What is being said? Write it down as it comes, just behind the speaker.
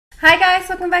Hi guys,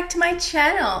 welcome back to my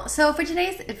channel. So for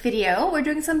today's video, we're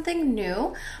doing something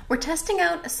new. We're testing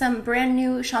out some brand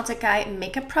new Chantecaille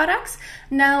makeup products.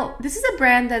 Now, this is a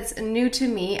brand that's new to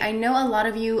me. I know a lot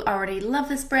of you already love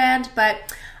this brand,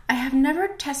 but I have never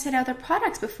tested out their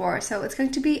products before, so it's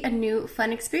going to be a new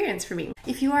fun experience for me.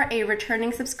 If you are a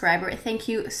returning subscriber, thank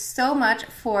you so much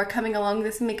for coming along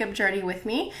this makeup journey with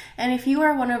me. And if you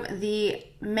are one of the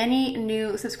many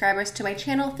new subscribers to my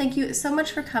channel, thank you so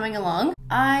much for coming along.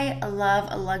 I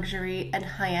love luxury and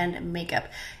high-end makeup.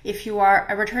 If you are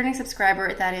a returning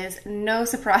subscriber, that is no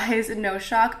surprise, no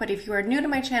shock, but if you are new to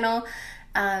my channel,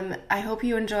 I hope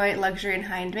you enjoy luxury and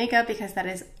high-end makeup because that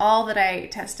is all that I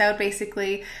test out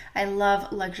basically. I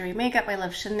love luxury makeup, I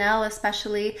love Chanel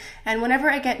especially, and whenever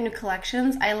I get new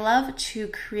collections, I love to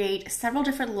create several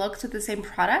different looks with the same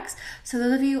products. So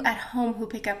those of you at home who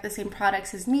pick up the same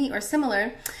products as me or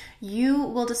similar, you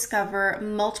will discover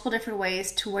multiple different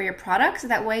ways to wear your products.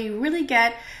 That way you really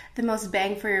get the most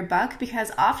bang for your buck,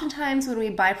 because oftentimes when we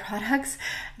buy products,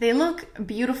 they look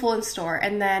beautiful in store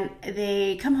and then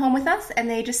they come home with us and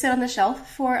they just sit on the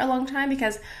shelf for a long time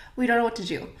because we don't know what to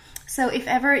do. So if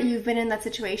ever you've been in that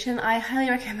situation, I highly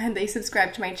recommend that you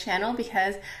subscribe to my channel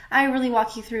because I really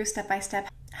walk you through step by step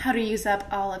how to use up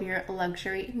all of your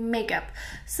luxury makeup.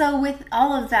 So with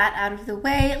all of that out of the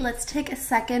way, let's take a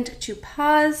second to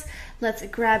pause. Let's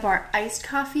grab our iced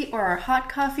coffee or our hot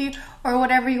coffee or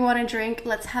whatever you want to drink.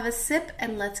 Let's have a sip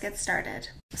and let's get started.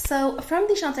 So from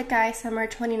the Chantecaille Summer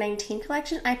 2019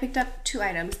 collection, I picked up two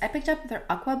items. I picked up their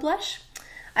Aqua blush.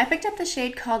 I picked up the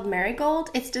shade called Marigold.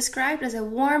 It's described as a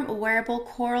warm, wearable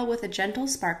coral with a gentle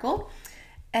sparkle,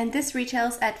 and this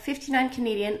retails at 59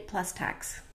 Canadian plus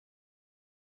tax.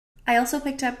 I also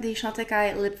picked up the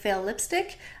Chantecaille Lip Veil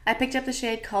lipstick. I picked up the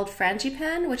shade called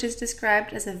Frangipane, which is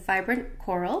described as a vibrant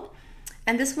coral,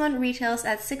 and this one retails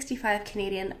at 65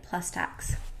 Canadian plus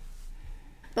tax.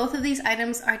 Both of these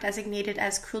items are designated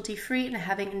as cruelty-free and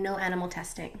having no animal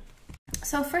testing.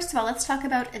 So first of all, let's talk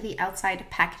about the outside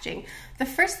packaging. The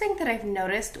first thing that I've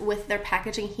noticed with their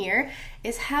packaging here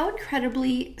is how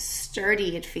incredibly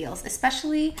sturdy it feels,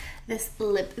 especially this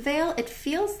lip veil. It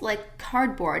feels like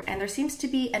cardboard, and there seems to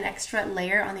be an extra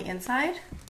layer on the inside.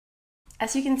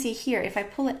 As you can see here, if I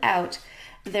pull it out,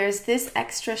 there's this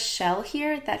extra shell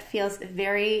here that feels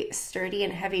very sturdy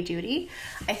and heavy duty.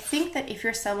 I think that if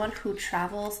you're someone who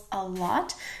travels a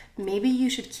lot, maybe you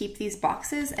should keep these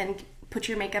boxes and put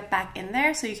your makeup back in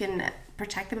there so you can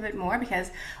protect them a bit more,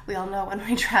 because we all know when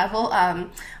we travel,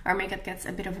 our makeup gets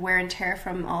a bit of wear and tear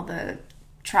from all the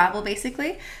travel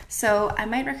basically. So I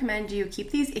might recommend you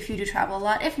keep these if you do travel a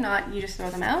lot. If not, you just throw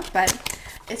them out. But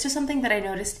it's just something that I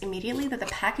noticed immediately, that the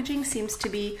packaging seems to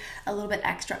be a little bit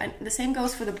extra. And the same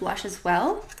goes for the blush as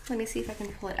well. Let me see if I can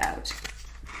pull it out.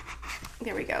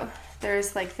 There we go.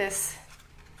 There's like this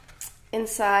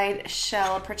inside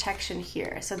shell protection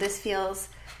here. So this feels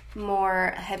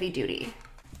more heavy duty.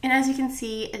 And as you can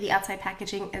see, the outside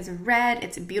packaging is red,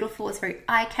 it's beautiful, it's very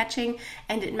eye-catching,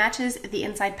 and it matches the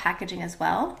inside packaging as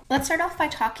well. Let's start off by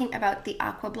talking about the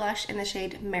Aqua blush in the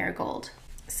shade Marigold.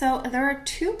 So there are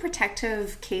two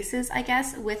protective cases, I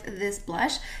guess, with this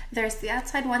blush. There's the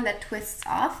outside one that twists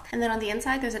off, and then on the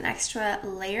inside there's an extra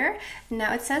layer.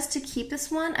 Now it says to keep this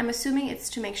one. I'm assuming it's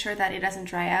to make sure that it doesn't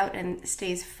dry out and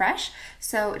stays fresh.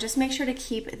 So just make sure to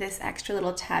keep this extra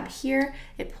little tab here.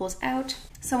 It pulls out.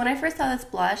 So when I first saw this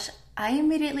blush, I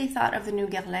immediately thought of the new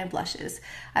Guerlain blushes.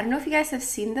 I don't know if you guys have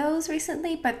seen those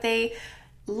recently, but they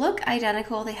look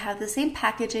identical. They have the same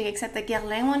packaging, except the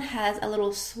Guerlain one has a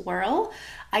little swirl.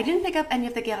 I didn't pick up any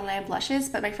of the Guerlain blushes,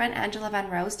 but my friend Angela Van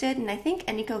Rose did, and I think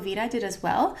Eniko Vida did as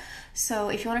well. So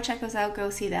if you want to check those out,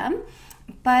 go see them.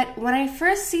 But when I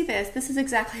first see this, this is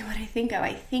exactly what I think of.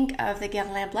 I think of the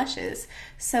Guerlain blushes.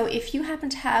 So if you happen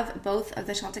to have both of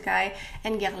the Chantecaille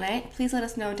and Guerlain, please let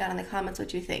us know down in the comments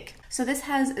what you think. So this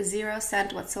has 0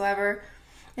 scent whatsoever.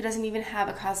 It doesn't even have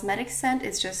a cosmetic scent,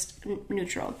 it's just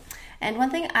neutral. And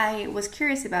one thing I was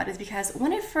curious about is because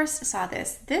when I first saw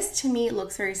this to me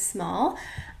looks very small.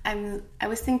 I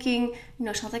was thinking, you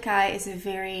know, Chantecaille is a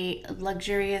very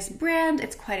luxurious brand,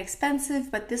 it's quite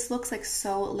expensive, but this looks like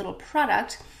so little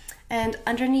product. And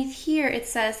underneath here it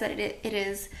says that it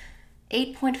is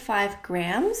 8.5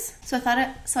 grams. So I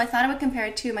thought I would compare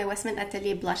it to my Westman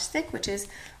Atelier blush stick, which is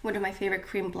one of my favorite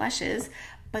cream blushes.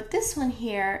 But this one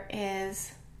here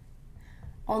is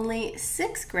only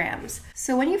 6 grams.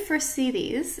 So when you first see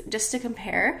these, just to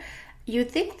compare,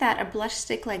 you'd think that a blush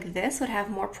stick like this would have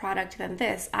more product than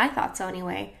this. I thought so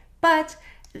anyway, but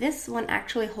this one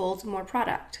actually holds more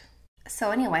product.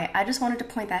 So anyway, I just wanted to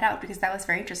point that out because that was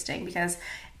very interesting, because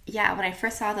yeah, when I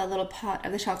first saw the little pot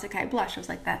of the Chantecaille blush, I was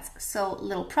like, that's so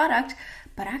little product.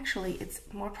 but actually it's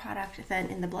more product than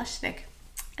in the blush stick.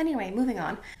 Anyway, moving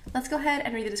on. Let's go ahead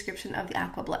and read the description of the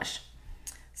Aqua blush.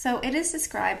 So it is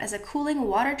described as a cooling,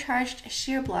 water-charged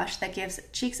sheer blush that gives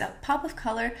cheeks a pop of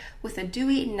color with a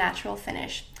dewy, natural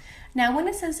finish. Now, when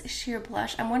it says sheer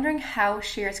blush, I'm wondering how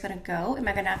sheer it's going to go. Am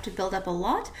I going to have to build up a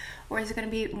lot, or is it going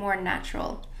to be more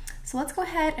natural? So let's go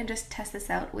ahead and just test this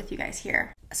out with you guys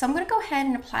here. So I'm going to go ahead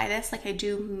and apply this like I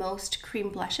do most cream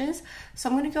blushes. So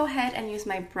I'm going to go ahead and use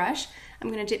my brush.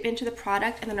 I'm going to dip into the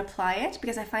product and then apply it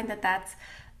because I find that that's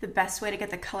the best way to get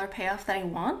the color payoff that I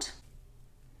want.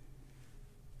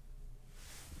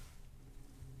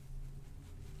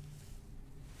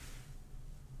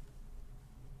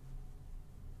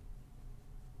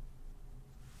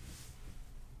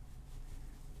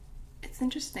 It's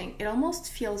interesting. It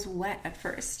almost feels wet at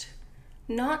first.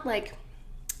 Not like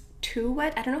too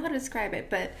wet. I don't know how to describe it,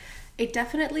 but it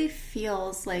definitely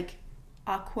feels like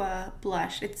Aqua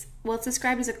blush. It's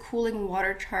described as a cooling,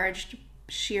 water-charged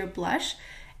sheer blush,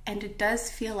 and it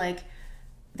does feel like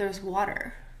there's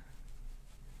water.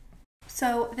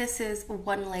 So this is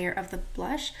one layer of the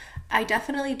blush. I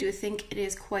definitely do think it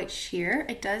is quite sheer.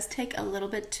 It does take a little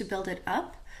bit to build it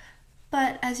up,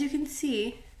 but as you can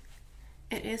see,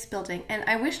 it is building. And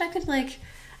I wish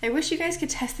you guys could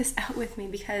test this out with me,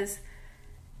 because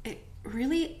it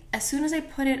really, as soon as I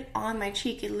put it on my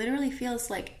cheek, it literally feels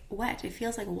like wet. It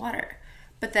feels like water.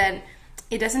 But then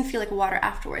it doesn't feel like water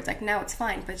afterwards. Like now it's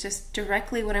fine, but just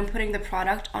directly when I'm putting the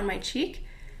product on my cheek,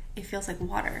 it feels like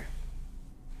water.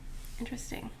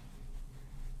 Interesting.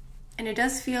 And it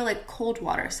does feel like cold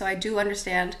water, so I do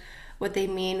understand what they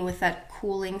mean with that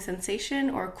cooling sensation,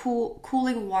 or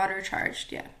cooling water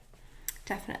charged. Yeah,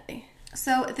 definitely.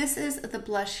 So this is the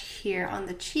blush here on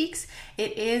the cheeks.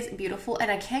 It is beautiful, and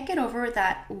I can't get over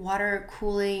that water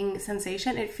cooling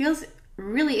sensation. It feels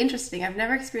really interesting. I've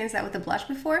never experienced that with a blush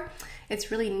before.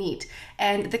 It's really neat.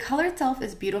 And the color itself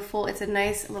is beautiful. It's a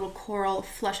nice little coral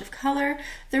flush of color.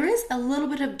 There is a little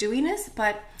bit of dewiness,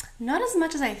 but not as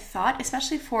much as I thought,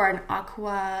 especially for an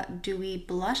aqua dewy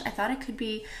blush. I thought it could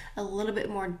be a little bit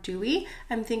more dewy.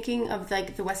 I'm thinking of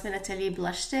like the Westman Atelier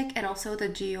blush stick and also the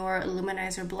Dior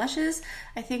Luminizer blushes.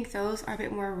 I think those are a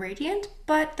bit more radiant,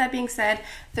 but that being said,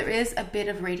 there is a bit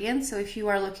of radiance. So if you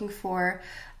are looking for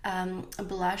a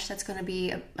blush that's going to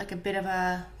be like a bit of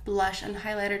a blush and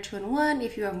highlighter 2-in-1,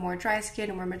 if you have more dry skin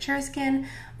or more mature skin,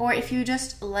 or if you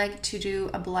just like to do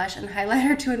a blush and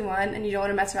highlighter 2-in-1 and you don't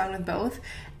want to mess around with both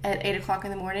at 8 o'clock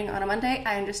in the morning on a Monday,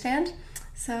 I understand.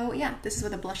 So yeah, this is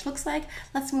what the blush looks like.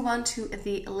 Let's move on to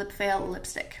the Lip Veil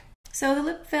lipstick. So the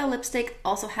Lip Veil lipstick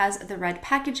also has the red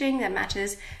packaging that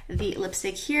matches the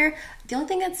lipstick here. The only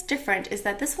thing that's different is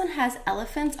that this one has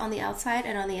elephants on the outside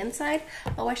and on the inside.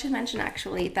 Oh, I should mention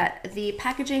actually that the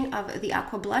packaging of the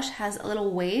Aqua blush has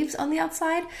little waves on the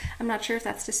outside. I'm not sure if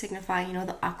that's to signify, you know,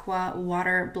 the Aqua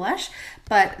water blush,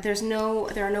 but there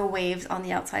are no waves on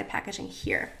the outside packaging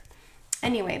here.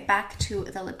 Anyway, back to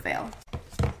the lip veil.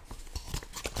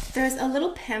 There's a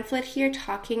little pamphlet here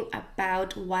talking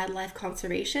about wildlife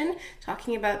conservation,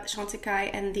 talking about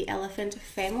Chantecaille and the elephant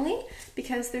family,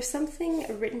 because there's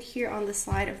something written here on the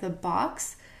side of the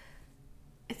box.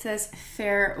 It says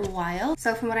Fair Wild.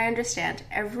 So from what I understand,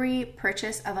 every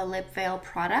purchase of a lip veil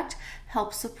product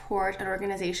helps support an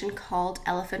organization called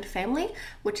Elephant Family,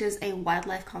 which is a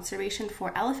wildlife conservation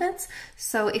for elephants.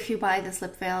 So if you buy this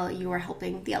lip veil, you are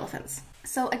helping the elephants.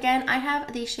 So again, I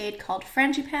have the shade called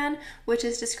Frangipane, which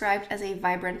is described as a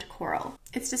vibrant coral.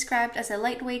 It's described as a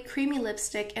lightweight, creamy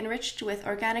lipstick enriched with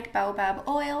organic baobab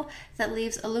oil that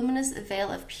leaves a luminous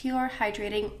veil of pure,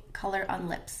 hydrating color on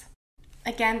lips.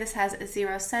 Again, this has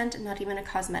 0 scent, not even a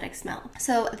cosmetic smell.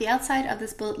 So the outside of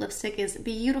this bullet lipstick is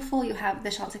beautiful. You have the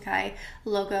Chantecaille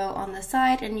logo on the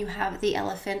side and you have the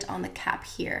elephant on the cap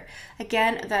here.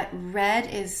 Again, that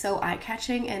red is so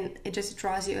eye-catching and it just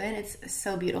draws you in. It's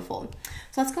so beautiful.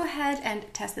 So let's go ahead and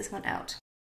test this one out.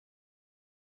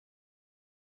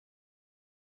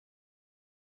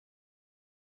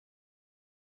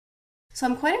 So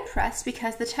I'm quite impressed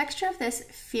because the texture of this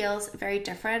feels very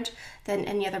different than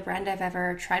any other brand I've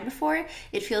ever tried before.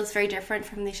 It feels very different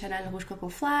from the Chanel Rouge Coco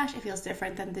Flash. It feels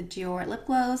different than the Dior lip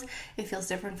glows. It feels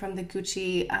different from the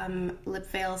Gucci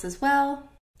lip veils as well.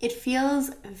 It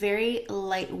feels very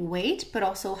lightweight, but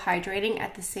also hydrating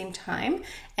at the same time.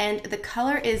 And the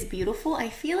color is beautiful. I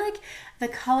feel like the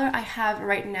color I have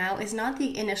right now is not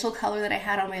the initial color that I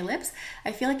had on my lips.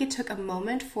 I feel like it took a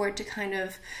moment for it to kind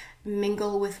of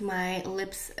mingle with my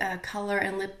lips color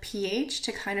and lip pH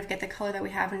to kind of get the color that we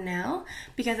have now,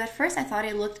 because at first I thought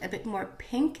it looked a bit more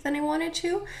pink than I wanted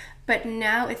to, but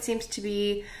now it seems to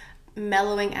be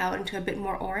mellowing out into a bit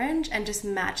more orange and just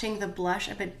matching the blush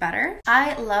a bit better.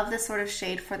 I love this sort of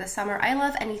shade for the summer. I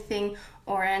love anything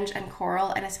orange and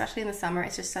coral, and especially in the summer,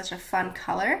 it's just such a fun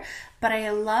color. But I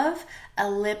love a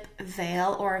lip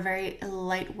veil or a very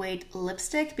lightweight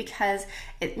lipstick because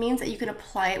it means that you can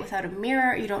apply it without a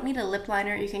mirror. You don't need a lip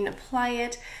liner. You can apply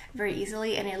it very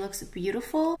easily and it looks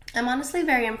beautiful. I'm honestly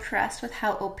very impressed with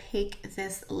how opaque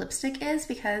this lipstick is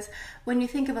because when you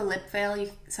think of a lip veil,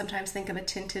 you sometimes think of a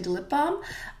tinted lip balm,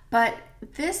 but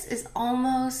this is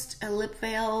almost a lip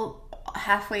veil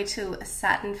halfway to a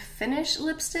satin finish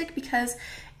lipstick because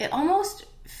it almost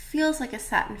feels like a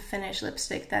satin finish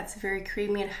lipstick that's very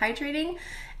creamy and hydrating,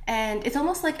 and it's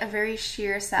almost like a very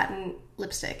sheer satin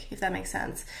lipstick, if that makes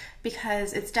sense,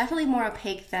 because it's definitely more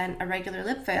opaque than a regular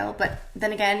lip veil. But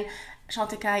then again,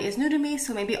 Chantecaille is new to me,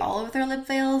 so maybe all of their lip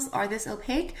veils are this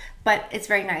opaque, but it's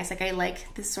very nice. Like, I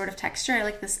like this sort of texture, I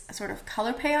like this sort of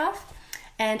color payoff,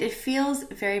 and it feels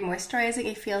very moisturizing.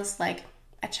 It feels like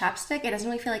a chapstick. It doesn't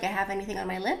really feel like I have anything on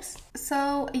my lips.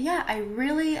 So yeah, I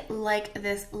really like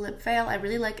this lip veil. I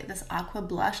really like this Aqua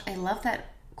blush. I love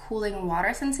that cooling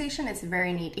water sensation. It's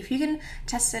very neat. If you can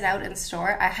test it out in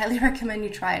store, I highly recommend you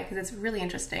try it because it's really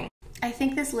interesting. I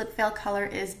think this lip veil color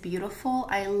is beautiful.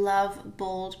 I love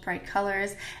bold, bright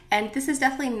colors, and this is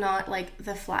definitely not like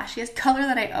the flashiest color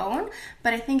that I own,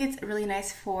 but I think it's really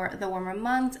nice for the warmer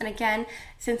months. And again,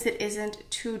 since it isn't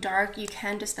too dark, you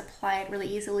can just apply it really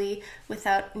easily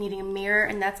without needing a mirror,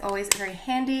 and that's always very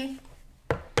handy.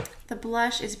 The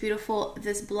blush is beautiful.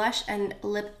 This blush and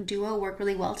lip duo work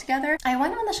really well together. I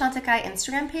went on the Chantecaille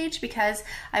Instagram page because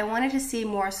I wanted to see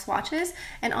more swatches,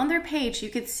 and on their page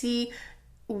you could see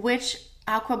which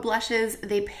Aqua blushes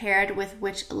they paired with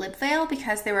which lip veil,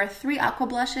 because there were 3 Aqua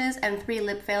blushes and 3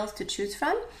 lip veils to choose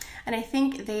from, and I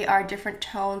think they are different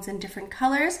tones and different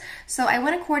colors. So I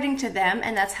went according to them,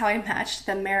 and that's how I matched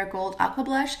the Marigold Aqua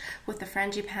blush with the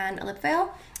Frangipane lip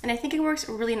veil, and I think it works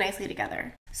really nicely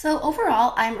together. So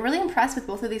overall, I'm really impressed with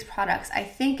both of these products. I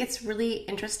think it's really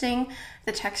interesting,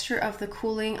 the texture of the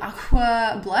cooling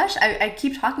Aqua blush. I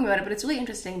keep talking about it, but it's really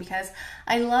interesting because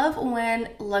I love when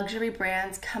luxury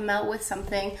brands come out with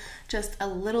something just a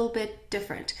little bit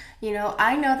different. You know,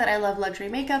 I know that I love luxury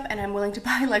makeup and I'm willing to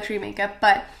buy luxury makeup,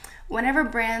 but whenever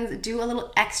brands do a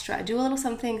little extra, do a little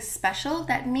something special,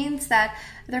 that means that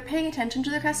they're paying attention to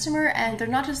their customer and they're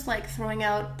not just like throwing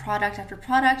out product after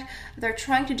product. They're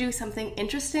trying to do something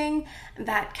interesting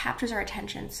that captures our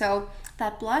attention. So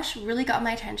that blush really got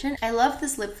my attention. I love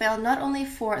this lip veil not only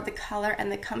for the color and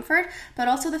the comfort, but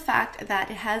also the fact that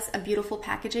it has a beautiful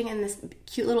packaging and this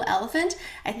cute little elephant.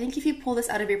 I think if you pull this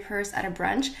out of your purse at a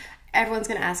brunch, everyone's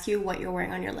gonna ask you what you're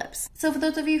wearing on your lips. So for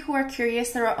those of you who are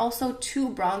curious, there are also 2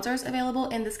 bronzers available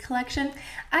in this collection.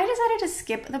 I decided to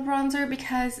skip the bronzer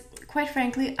because, quite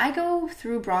frankly, I go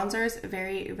through bronzers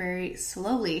very, very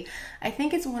slowly. I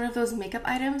think it's one of those makeup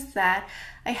items that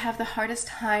I have the hardest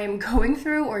time going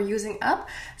through or using up.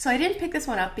 So I didn't pick this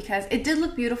one up because it did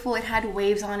look beautiful. It had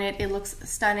waves on it. It looks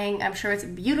stunning. I'm sure it's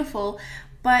beautiful,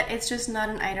 but it's just not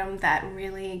an item that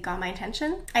really got my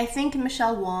attention. I think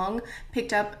Michelle Wong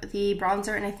picked up the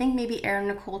bronzer, and I think maybe Erin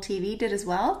Nicole TV did as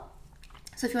well.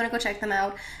 So if you want to go check them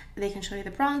out, they can show you the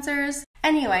bronzers.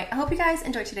 Anyway, I hope you guys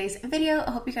enjoyed today's video.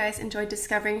 I hope you guys enjoyed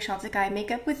discovering Chantecaille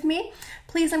makeup with me.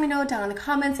 Please let me know down in the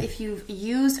comments if you've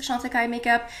used Chantecaille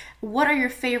makeup. What are your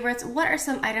favorites? What are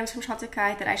some items from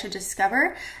Chantecaille that I should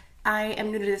discover? I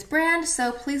am new to this brand,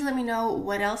 so please let me know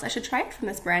what else I should try from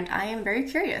this brand. I am very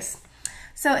curious.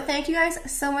 So thank you guys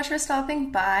so much for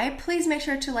stopping by. Please make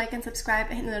sure to like and subscribe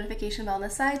and hit the notification bell on the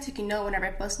side so you can know whenever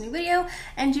I post a new video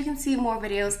and you can see more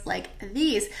videos like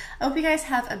these. I hope you guys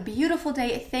have a beautiful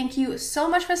day. Thank you so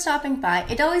much for stopping by.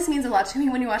 It always means a lot to me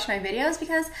when you watch my videos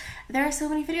because there are so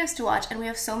many videos to watch and we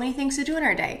have so many things to do in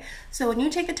our day. So when you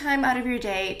take the time out of your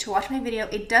day to watch my video,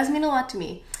 it does mean a lot to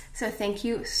me. So thank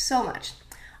you so much.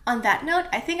 On that note,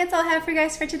 I think that's all I have for you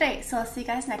guys for today. So I'll see you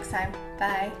guys next time.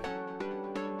 Bye.